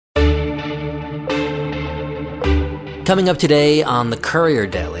Coming up today on the Courier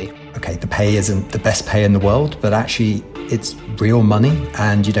Daily. Okay, the pay isn't the best pay in the world, but actually it's real money.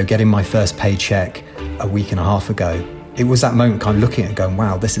 And, getting my first paycheck a week and a half ago, it was that moment kind of looking at it going,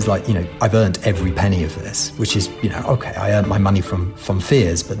 wow, this is like, I've earned every penny of this, which is, okay, I earned my money from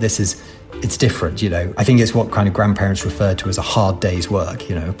fears, but it's different, I think it's what kind of grandparents refer to as a hard day's work,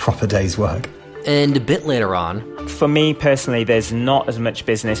 a proper day's work. And a bit later on, for me personally, there's not as much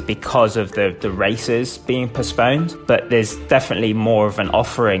business because of the races being postponed, but there's definitely more of an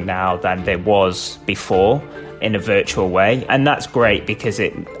offering now than there was before in a virtual way. And that's great because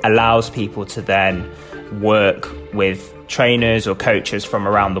it allows people to then work with trainers or coaches from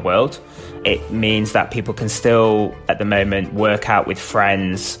around the world. It means that people can still, at the moment, work out with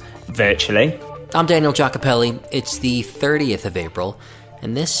friends virtually. I'm Daniel Giacopelli. It's the 30th of April,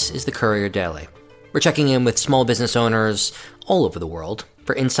 and this is the Courier Daily. We're checking in with small business owners all over the world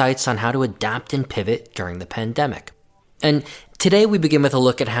for insights on how to adapt and pivot during the pandemic. And today we begin with a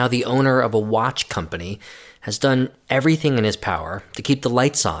look at how the owner of a watch company has done everything in his power to keep the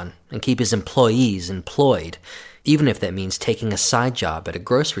lights on and keep his employees employed, even if that means taking a side job at a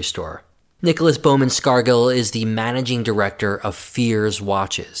grocery store. Nicholas Bowman-Scargill is the managing director of Fears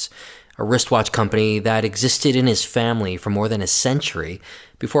Watches, a wristwatch company that existed in his family for more than a century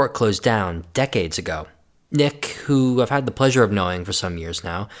before it closed down decades ago. Nick, who I've had the pleasure of knowing for some years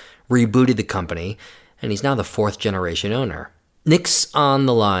now, rebooted the company, and he's now the fourth generation owner. Nick's on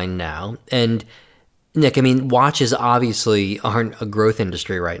the line now, and Nick, watches obviously aren't a growth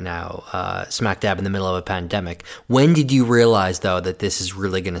industry right now, smack dab in the middle of a pandemic. When did you realize, though, that this is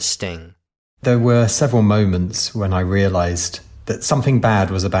really going to sting? There were several moments when I realized that something bad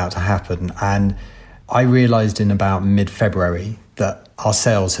was about to happen, and I realized in about mid-February that our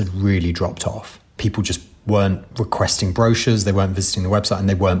sales had really dropped off. People just weren't requesting brochures, they weren't visiting the website, and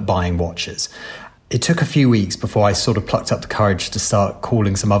they weren't buying watches. It took a few weeks before I sort of plucked up the courage to start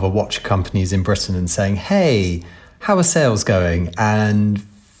calling some other watch companies in Britain and saying, hey, how are sales going? And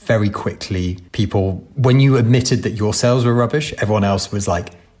very quickly, people, when you admitted that your sales were rubbish, everyone else was like,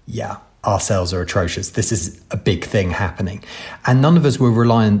 yeah, our sales are atrocious. This is a big thing happening. And none of us were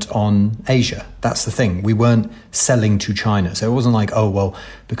reliant on Asia. That's the thing. We weren't selling to China. So it wasn't like, oh, well,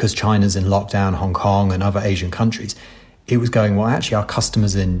 because China's in lockdown, Hong Kong and other Asian countries. It was going, well, actually, our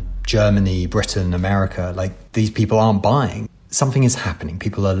customers in Germany, Britain, America, like these people aren't buying. Something is happening.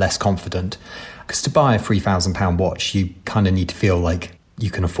 People are less confident. Because to buy a £3,000 watch, you kind of need to feel like you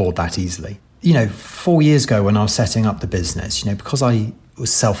can afford that easily. 4 years ago when I was setting up the business, because I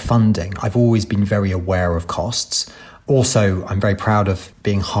was self-funding, I've always been very aware of costs. Also, I'm very proud of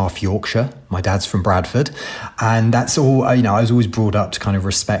being half Yorkshire. My dad's from Bradford. And that's all, I was always brought up to kind of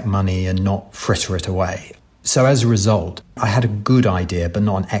respect money and not fritter it away. So as a result, I had a good idea, but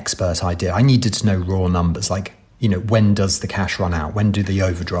not an expert idea. I needed to know raw numbers, like, when does the cash run out? When do the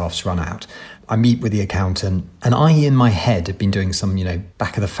overdrafts run out? I meet with the accountant, and I, in my head, had been doing some,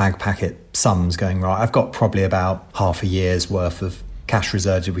 back of the fag packet sums going, right, I've got probably about half a year's worth of cash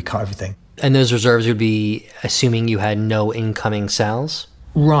reserves if we cut everything. And those reserves would be assuming you had no incoming sales?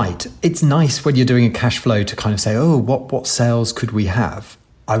 Right. It's nice when you're doing a cash flow to kind of say, oh, what sales could we have?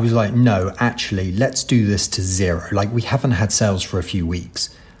 I was like, no, actually, let's do this to zero. Like, we haven't had sales for a few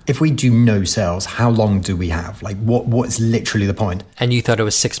weeks. If we do no sales, how long do we have? Like, what's literally the point? And you thought it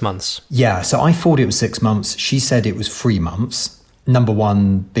was 6 months? Yeah, so I thought it was 6 months. She said it was 3 months. Number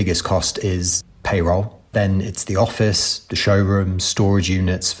one biggest cost is payroll. Then it's the office, the showroom, storage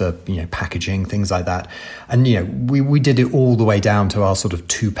units for, packaging, things like that. And, we did it all the way down to our sort of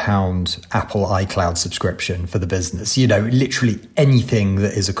 £2 Apple iCloud subscription for the business. Literally anything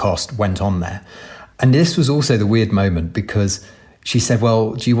that is a cost went on there. And this was also the weird moment because she said,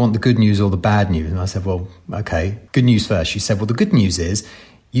 well, do you want the good news or the bad news? And I said, well, okay, good news first. She said, well, the good news is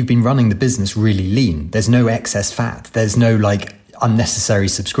you've been running the business really lean. There's no excess fat. There's no unnecessary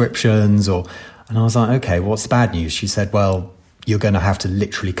subscriptions or... And I was like, okay, what's the bad news? She said, well, you're going to have to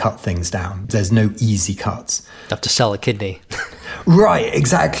literally cut things down. There's no easy cuts. You have to sell a kidney. Right,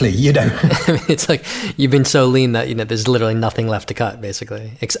 exactly, It's like you've been so lean that, there's literally nothing left to cut,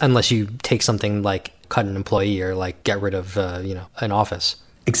 basically. Unless you take something like cut an employee or get rid of, an office.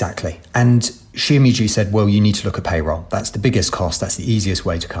 Exactly. And she immediately said, well, you need to look at payroll. That's the biggest cost. That's the easiest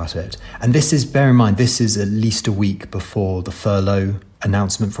way to cut it. And this is, bear in mind, this is at least a week before the furlough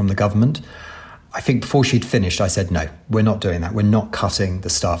announcement from the government. I think before she'd finished, I said, no, we're not doing that. We're not cutting the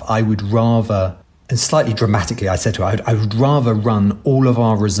staff. I would rather, and slightly dramatically, I said to her, I would rather run all of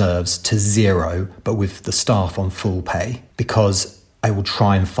our reserves to zero, but with the staff on full pay, because I will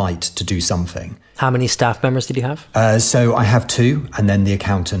try and fight to do something. How many staff members did you have? So I have 2, and then the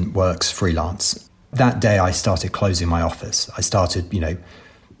accountant works freelance. that day I started closing my office. I started,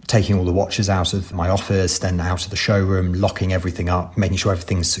 taking all the watches out of my office, then out of the showroom, locking everything up, making sure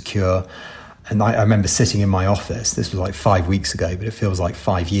everything's secure. And I remember sitting in my office, this was like 5 weeks ago, but it feels like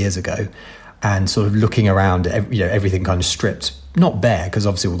 5 years ago, and sort of looking around, everything kind of stripped, not bare, because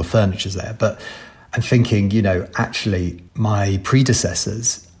obviously all the furniture's there, but I'm thinking, actually my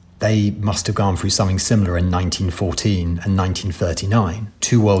predecessors, they must have gone through something similar in 1914 and 1939.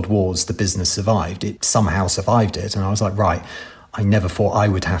 2 world wars, the business survived. It somehow survived it. And I was like, right, I never thought I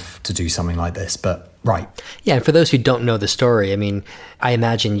would have to do something like this, but right. Yeah, and for those who don't know the story, I mean, I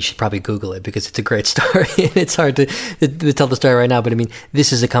imagine you should probably Google it because it's a great story. And it's hard to tell the story right now, but I mean,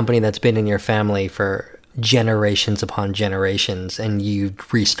 this is a company that's been in your family for generations upon generations, and you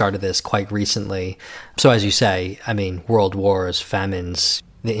restarted this quite recently. So as you say, I mean, world wars, famines,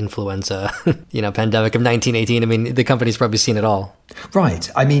 the influenza, pandemic of 1918. I mean, the company's probably seen it all. Right.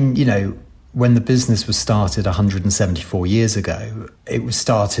 I mean, when the business was started 174 years ago, it was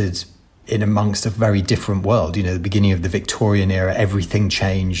started in amongst a very different world. The beginning of the Victorian era, everything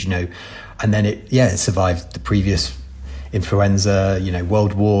changed, and then it survived the previous influenza,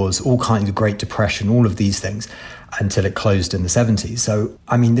 world wars, all kinds of Great Depression, all of these things, until it closed in the 70s. So,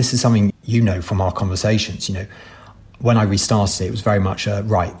 I mean, this is something from our conversations, when I restarted it, it was very much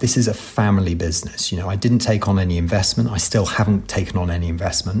right, this is a family business. I didn't take on any investment. I still haven't taken on any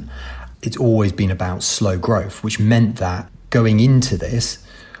investment. It's always been about slow growth, which meant that going into this,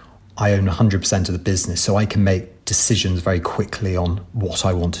 I own 100% of the business, so I can make decisions very quickly on what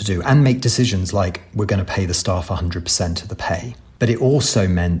I want to do and make decisions like we're going to pay the staff 100% of the pay. But it also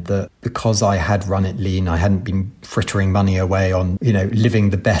meant that because I had run it lean, I hadn't been frittering money away on,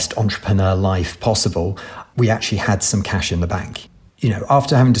 living the best entrepreneur life possible, we actually had some cash in the bank.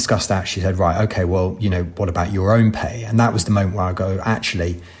 After having discussed that, she said, right, okay, well, what about your own pay? And that was the moment where I go,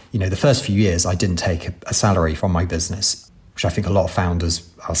 actually, the first few years I didn't take a salary from my business, which I think a lot of founders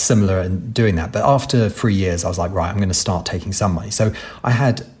are similar in doing that. But after 3 years, I was like, right, I'm going to start taking some money. So I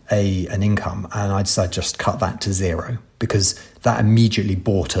had an income, and I decided just cut that to zero, because that immediately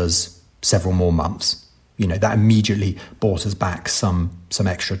bought us several more months. That immediately bought us back some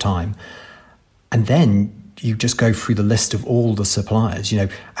extra time. And then you just go through the list of all the suppliers,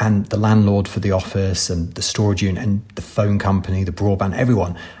 and the landlord for the office and the storage unit and the phone company, the broadband,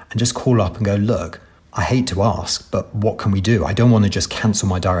 everyone, and just call up and go, look, I hate to ask, but what can we do? I don't want to just cancel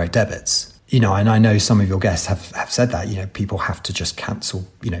my direct debits. And I know some of your guests have said that, people have to just cancel,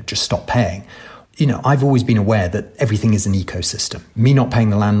 just stop paying. I've always been aware that everything is an ecosystem. Me not paying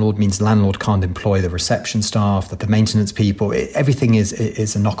the landlord means the landlord can't employ the reception staff, the maintenance people. Everything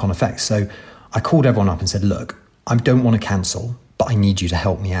is a knock-on effect. So I called everyone up and said, look, I don't want to cancel, but I need you to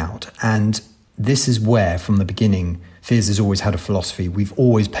help me out. And this is where, from the beginning, Fears has always had a philosophy. We've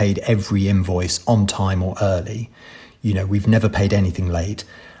always paid every invoice on time or early. We've never paid anything late.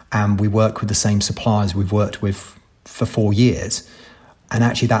 And we work with the same suppliers we've worked with for 4 years. And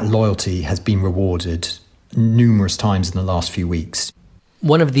actually that loyalty has been rewarded numerous times in the last few weeks.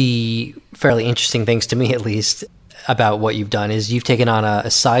 One of the fairly interesting things, to me at least, about what you've done is you've taken on a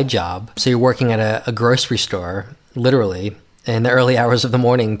side job. So you're working at a grocery store, literally, in the early hours of the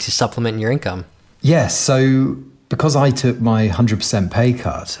morning to supplement your income. Yes. So because I took my 100% pay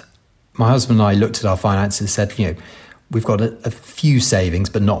cut, my husband and I looked at our finances and said, we've got a few savings,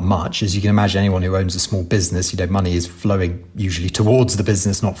 but not much. As you can imagine, anyone who owns a small business, money is flowing usually towards the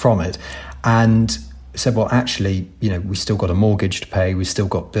business, not from it. And said, well, actually, we still got a mortgage to pay. We've still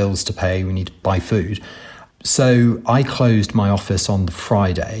got bills to pay. We need to buy food. So I closed my office on the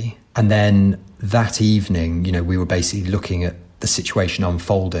Friday. And then that evening, we were basically looking at the situation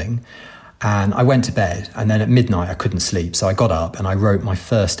unfolding. And I went to bed, and then at midnight I couldn't sleep. So I got up and I wrote my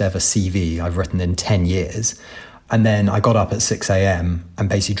first ever CV I've written in 10 years. And then I got up at 6 a.m. and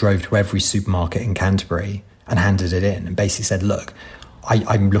basically drove to every supermarket in Canterbury and handed it in and basically said, look,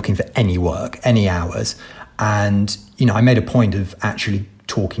 I'm looking for any work, any hours. And, I made a point of actually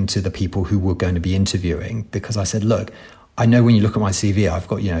talking to the people who were going to be interviewing, because I said, look, I know when you look at my CV, I've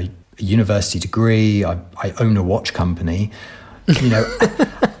got, a university degree, I own a watch company.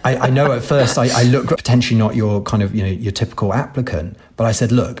 I know at first I look potentially not your kind of, your typical applicant, but I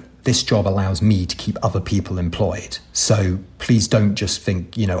said, look, this job allows me to keep other people employed. So please don't just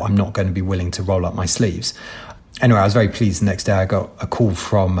think, I'm not going to be willing to roll up my sleeves. Anyway, I was very pleased. The next day I got a call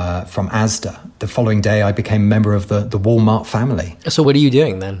from Asda. The following day I became a member of the Walmart family. So what are you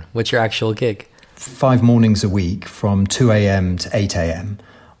doing then? What's your actual gig? 5 mornings a week from 2 a.m. to 8 a.m.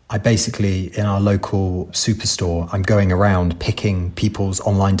 I basically, in our local superstore, I'm going around picking people's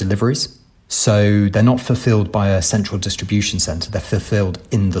online deliveries. So they're not fulfilled by a central distribution center. They're fulfilled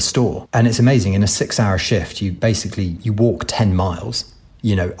in the store. And it's amazing. In a 6-hour shift, you walk 10 miles.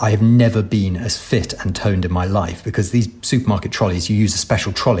 You know, I have never been as fit and toned in my life, because these supermarket trolleys, you use a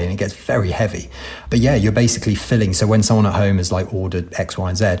special trolley and it gets very heavy. But yeah, you're basically filling. So when someone at home has like ordered X, Y,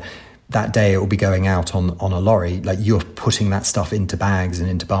 and Z, that day it will be going out on a lorry. Like, you're putting that stuff into bags and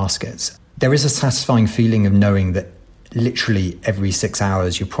into baskets. There is a satisfying feeling of knowing that literally every 6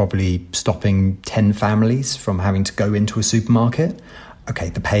 hours, you're probably stopping 10 families from having to go into a supermarket. Okay,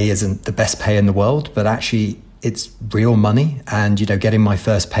 the pay isn't the best pay in the world, but actually it's real money. And, you know, getting my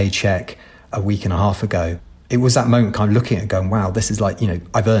first paycheck a week and a half ago, it was that moment kind of looking at it going, wow, this is like, you know,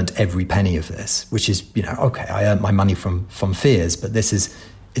 I've earned every penny of this, which is, you know, okay, I earned my money from fears, but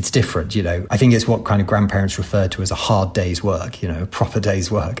it's different, you know. I think it's what kind of grandparents refer to as a hard day's work, you know, a proper day's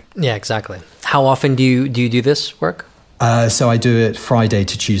work. Yeah, exactly. How often do you do this work? So I do it Friday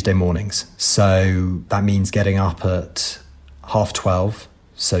to Tuesday mornings. So that means getting up at 12:30,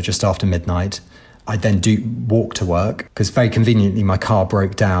 so just after midnight. I then do walk to work, because very conveniently my car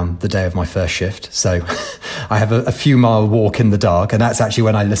broke down the day of my first shift. So I have a few mile walk in the dark, and that's actually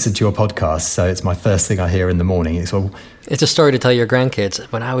when I listen to your podcast. So it's my first thing I hear in the morning. It's a story to tell your grandkids.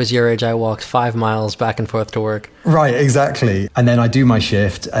 When I was your age, I walked 5 miles back and forth to work. Right, exactly. And then I do my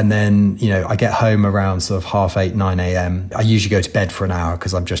shift, and then, you know, I get home around sort of 8:30, 9 a.m. I usually go to bed for an hour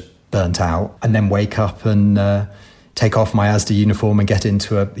because I'm just burnt out, and then wake up and take off my Asda uniform and get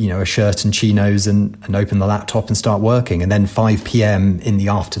into a shirt and chinos and open the laptop and start working. And then 5 p.m. in the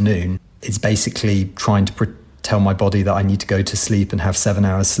afternoon, it's basically trying to tell my body that I need to go to sleep and have 7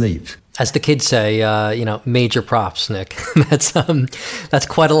 hours sleep. As the kids say, major props, Nick. That's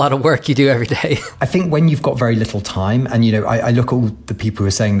quite a lot of work you do every day. I think when you've got very little time, and, you know, I look at all the people who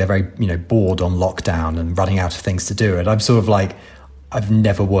are saying they're very, you know, bored on lockdown and running out of things to do. And I'm sort of like, I've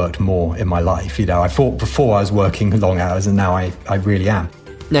never worked more in my life. You know, I thought before I was working long hours, and now I really am.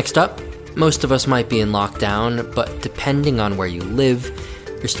 Next up, most of us might be in lockdown, but depending on where you live,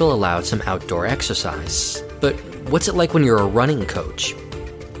 you're still allowed some outdoor exercise. But what's it like when you're a running coach?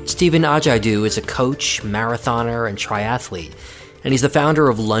 Stephen Ajaidu is a coach, marathoner, and triathlete, and he's the founder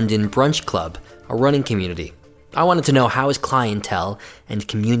of London Brunch Club, a running community. I wanted to know how his clientele and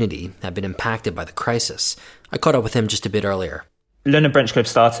community have been impacted by the crisis. I caught up with him just a bit earlier. London Brunch Club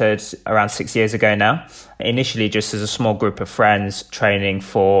started around 6 years ago now, initially just as a small group of friends training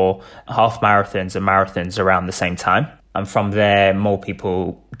for half marathons and marathons around the same time. And from there, more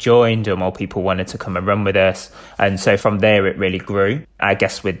people joined, or more people wanted to come and run with us. And so from there, it really grew, I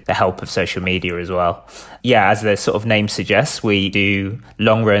guess, with the help of social media as well. Yeah, as the sort of name suggests, we do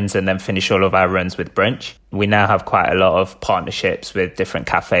long runs and then finish all of our runs with brunch. We now have quite a lot of partnerships with different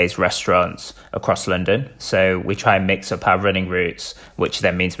cafes, restaurants across London. So we try and mix up our running routes, which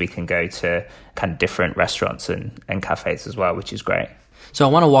then means we can go to kind of different restaurants and cafes as well, which is great. So I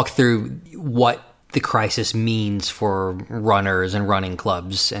want to walk through what the crisis means for runners and running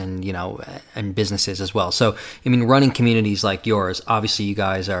clubs and, you know, and businesses as well. So, I mean, running communities like yours, obviously you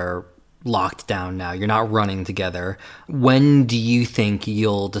guys are locked down now. You're not running together. When do you think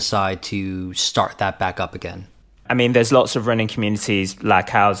you'll decide to start that back up again? I mean, there's lots of running communities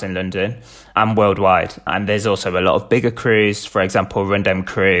like ours in London and worldwide. And there's also a lot of bigger crews. For example, Rundem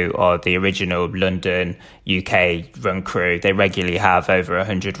Crew, or the original London, UK run crew, they regularly have over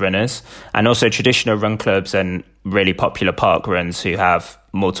 100 runners. And also traditional run clubs and really popular park runs who have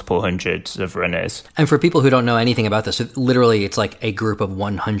multiple hundreds of runners. And for people who don't know anything about this, literally it's like a group of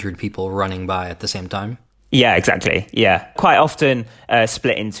 100 people running by at the same time? Yeah, exactly. Yeah. Quite often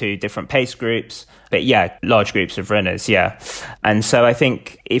split into different pace groups, but yeah, large groups of runners. Yeah. And so I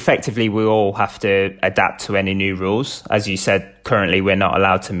think effectively we all have to adapt to any new rules. As you said, currently we're not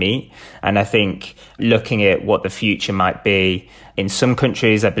allowed to meet. And I think looking at what the future might be in some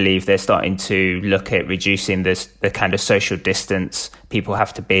countries, I believe they're starting to look at reducing the kind of social distance people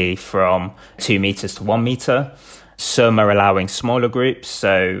have to be from 2 meters to 1 meter. Some are allowing smaller groups,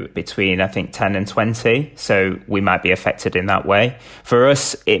 so between, I think, 10 and 20. So we might be affected in that way. For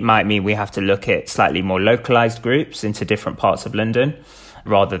us, it might mean we have to look at slightly more localized groups into different parts of London,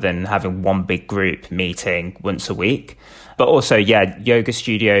 rather than having one big group meeting once a week. But also, yeah, yoga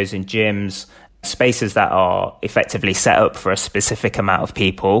studios and gyms, spaces that are effectively set up for a specific amount of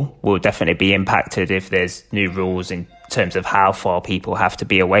people will definitely be impacted if there's new rules in terms of how far people have to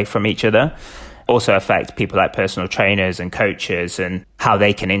be away from each other. Also affect people like personal trainers and coaches and how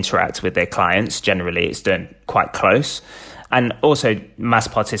they can interact with their clients. Generally, it's done quite close. and also mass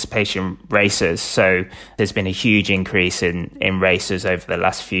participation races. So there's been a huge increase in races over the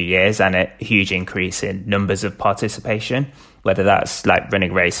last few years, and a huge increase in numbers of participation, whether that's like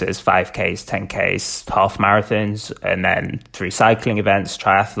running races, 5Ks, 10Ks, half marathons, and then through cycling events,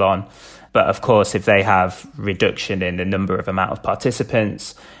 triathlon. But of course, if they have reduction in the amount of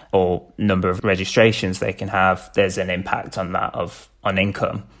participants or number of registrations they can have, there's an impact on that on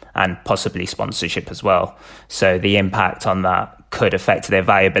income and possibly sponsorship as well. So the impact on that could affect their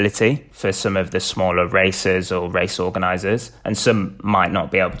viability for some of the smaller racers or race organisers, and some might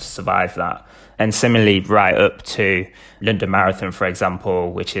not be able to survive that. And similarly, right up to London Marathon, for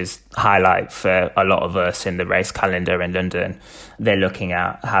example, which is highlight for a lot of us in the race calendar in London, they're looking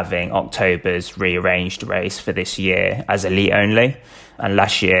at having October's rearranged race for this year as elite only. And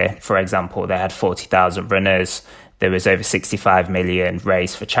last year, for example, they had 40,000 runners. There was over 65 million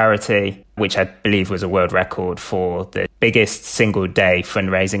raised for charity, which I believe was a world record for the biggest single day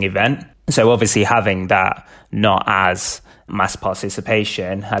fundraising event. So obviously having that not as mass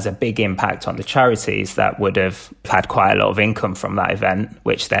participation has a big impact on the charities that would have had quite a lot of income from that event,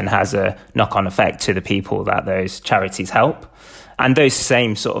 which then has a knock-on effect to the people that those charities help. And those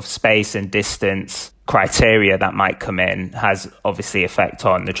same sort of space and distance criteria that might come in has obviously effect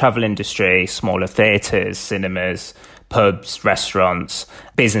on the travel industry, smaller theatres, cinemas, pubs, restaurants,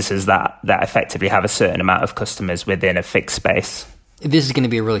 businesses that effectively have a certain amount of customers within a fixed space. This is going to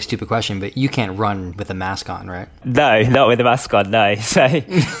be a really stupid question, but you can't run with a mask on, right? No, not with a mask on, no. So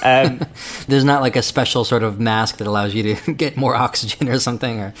there's not like a special sort of mask that allows you to get more oxygen or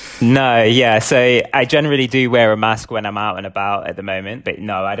something? Or No, yeah. So I generally do wear a mask when I'm out and about at the moment, but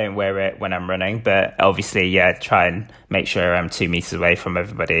no, I don't wear it when I'm running. But obviously, yeah, try and make sure I'm 2 meters away from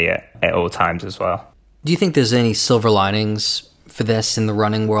everybody at all times as well. Do you think there's any silver linings for this in the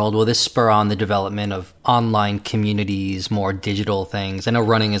running world? Will this spur on the development of online communities, more digital things? I know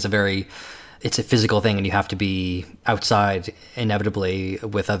running is it's a physical thing and you have to be outside inevitably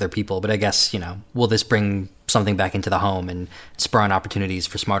with other people. But I guess, will this bring something back into the home and spur on opportunities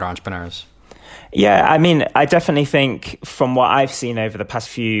for smarter entrepreneurs? Yeah, I mean, I definitely think from what I've seen over the past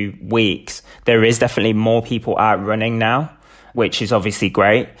few weeks, there is definitely more people out running now, which is obviously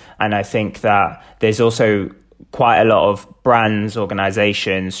great. And I think that there's also quite a lot of brands,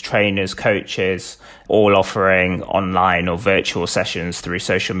 organizations, trainers, coaches, all offering online or virtual sessions through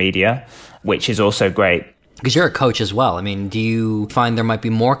social media, which is also great. Because you're a coach as well. I mean, do you find there might be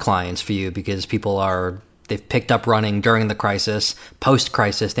more clients for you because they've picked up running during the crisis,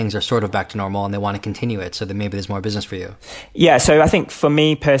 post-crisis, things are sort of back to normal and they want to continue it, so that maybe there's more business for you? Yeah, so I think for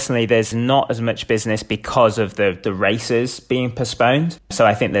me personally, there's not as much business because of the races being postponed. So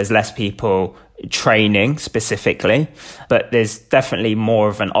I think there's less people training specifically, but there's definitely more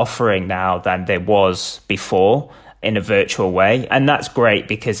of an offering now than there was before in a virtual way. And that's great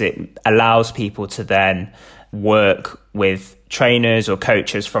because it allows people to then work with trainers or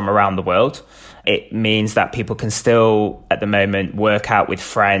coaches from around the world. It means that people can still, at the moment, work out with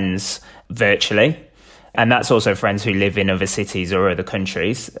friends virtually. And that's also friends who live in other cities or other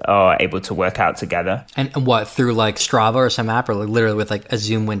countries are able to work out together. And what, through like Strava or some app, or like literally with like a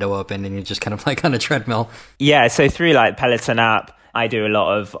Zoom window open and you're just kind of like on a treadmill? Yeah, so through like Peloton app, I do a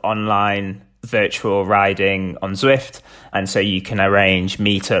lot of online virtual riding on Zwift. And so you can arrange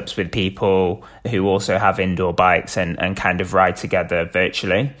meetups with people who also have indoor bikes and kind of ride together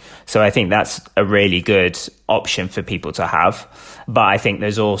virtually. So I think that's a really good option for people to have. But I think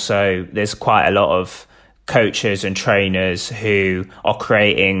there's quite a lot of coaches and trainers who are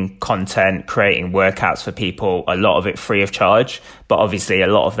creating content, creating workouts for people, a lot of it free of charge. But obviously a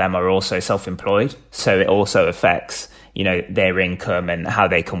lot of them are also self-employed. So it also affects, their income and how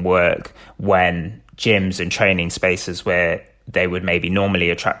they can work when gyms and training spaces where they would maybe normally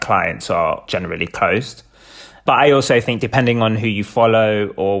attract clients are generally closed. But I also think depending on who you follow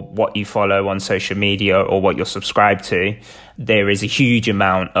or what you follow on social media or what you're subscribed to, there is a huge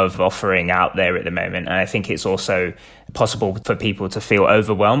amount of offering out there at the moment. And I think it's also possible for people to feel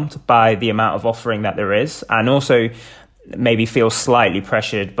overwhelmed by the amount of offering that there is, and also maybe feel slightly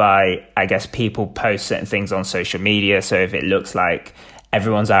pressured by, I guess, people post certain things on social media. So if it looks like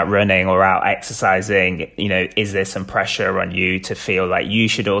everyone's out running or out exercising, is there some pressure on you to feel like you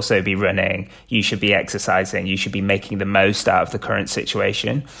should also be running, you should be exercising, you should be making the most out of the current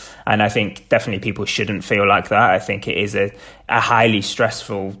situation? And I think definitely people shouldn't feel like that. I think it is a a highly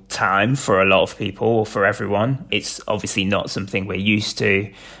stressful time for a lot of people, or for everyone. It's obviously not something we're used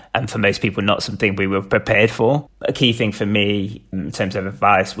to, and for most people, not something we were prepared for. A key thing for me in terms of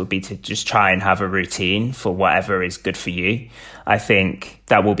advice would be to just try and have a routine for whatever is good for you. I think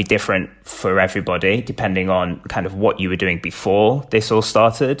that will be different for everybody, depending on kind of what you were doing before this all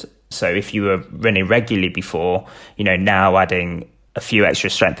started. So if you were running regularly before, now adding a few extra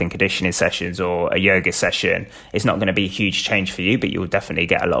strength and conditioning sessions or a yoga session, it's not going to be a huge change for you, but you'll definitely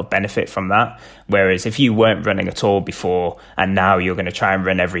get a lot of benefit from that. Whereas if you weren't running at all before and now you're going to try and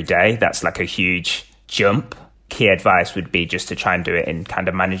run every day, that's like a huge jump. Key advice would be just to try and do it in kind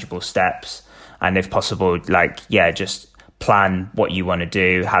of manageable steps. And if possible, just plan what you want to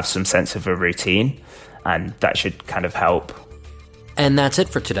do, have some sense of a routine, and that should kind of help. And that's it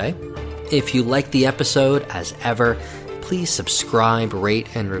for today. If you liked the episode, as ever, please subscribe, rate,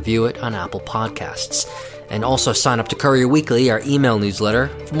 and review it on Apple Podcasts. And also sign up to Courier Weekly, our email newsletter,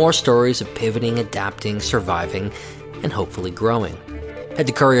 for more stories of pivoting, adapting, surviving, and hopefully growing. Head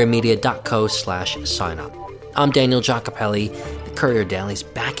to couriermedia.co/sign up. I'm Daniel Giacopelli. The Courier Daily's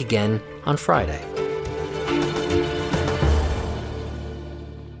back again on Friday.